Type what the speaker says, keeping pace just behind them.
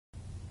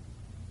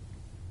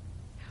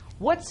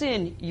What's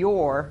in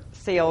your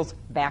sales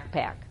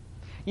backpack?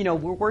 You know,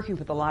 we're working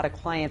with a lot of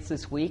clients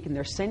this week, and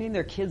they're sending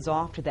their kids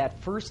off to that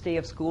first day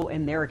of school,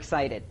 and they're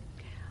excited.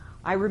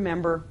 I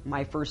remember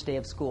my first day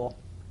of school,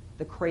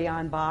 the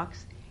crayon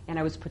box, and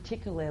I was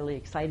particularly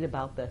excited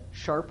about the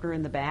sharpener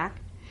in the back.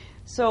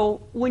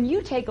 So when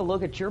you take a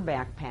look at your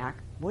backpack,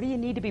 what do you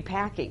need to be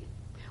packing?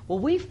 Well,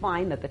 we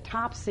find that the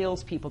top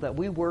salespeople that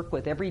we work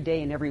with every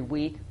day and every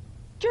week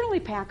generally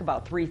pack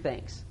about 3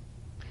 things.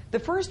 The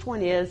first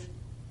one is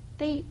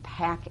they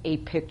pack a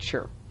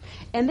picture.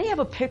 And they have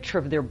a picture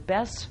of their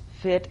best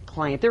fit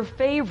client, their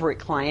favorite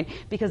client,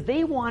 because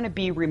they want to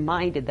be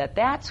reminded that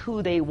that's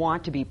who they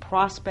want to be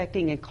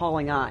prospecting and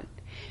calling on.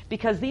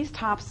 Because these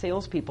top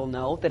salespeople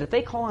know that if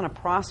they call on a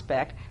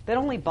prospect that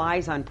only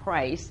buys on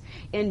price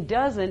and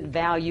doesn't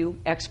value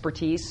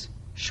expertise,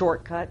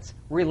 shortcuts,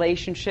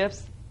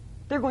 relationships,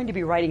 they're going to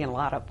be writing a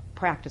lot of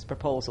practice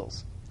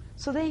proposals.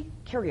 So they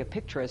carry a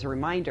picture as a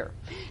reminder.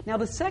 Now,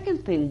 the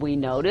second thing we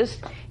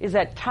noticed is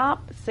that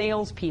top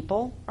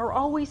salespeople are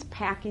always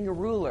packing a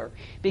ruler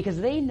because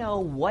they know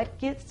what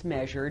gets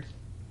measured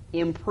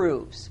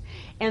improves.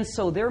 And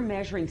so they're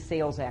measuring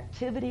sales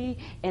activity,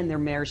 and they're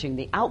measuring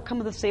the outcome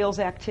of the sales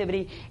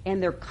activity,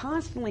 and they're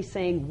constantly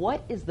saying,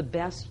 what is the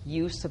best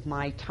use of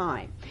my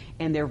time?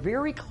 And they're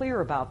very clear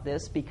about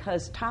this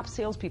because top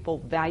salespeople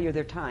value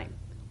their time.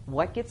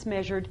 What gets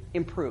measured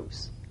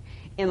improves.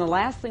 And the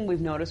last thing we've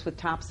noticed with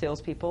top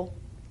salespeople,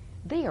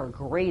 they are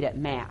great at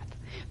math.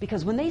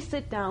 Because when they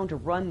sit down to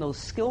run those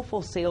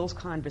skillful sales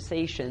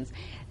conversations,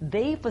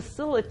 they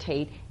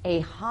facilitate a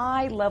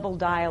high-level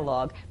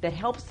dialogue that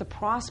helps the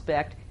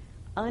prospect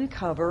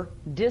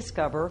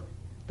discover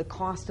the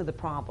cost of the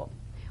problem.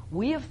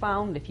 We have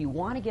found if you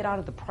want to get out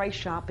of the price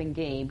shopping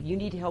game, you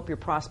need to help your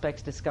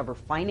prospects discover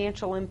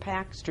financial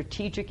impact,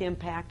 strategic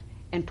impact,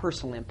 and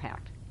personal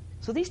impact.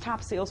 So these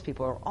top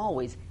salespeople are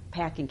always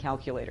packing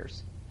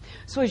calculators.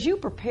 So as you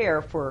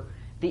prepare for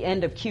the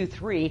end of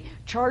Q3,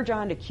 charge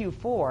on to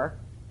Q4,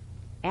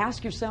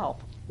 ask yourself,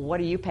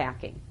 what are you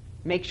packing?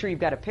 Make sure you've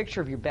got a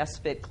picture of your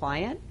best fit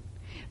client.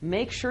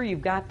 Make sure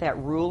you've got that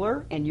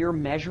ruler and you're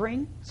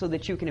measuring so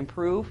that you can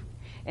improve.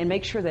 And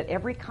make sure that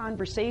every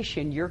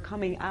conversation you're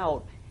coming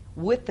out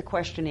with the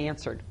question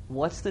answered.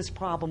 What's this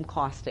problem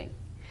costing?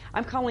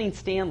 I'm Colleen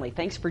Stanley.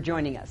 Thanks for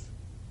joining us.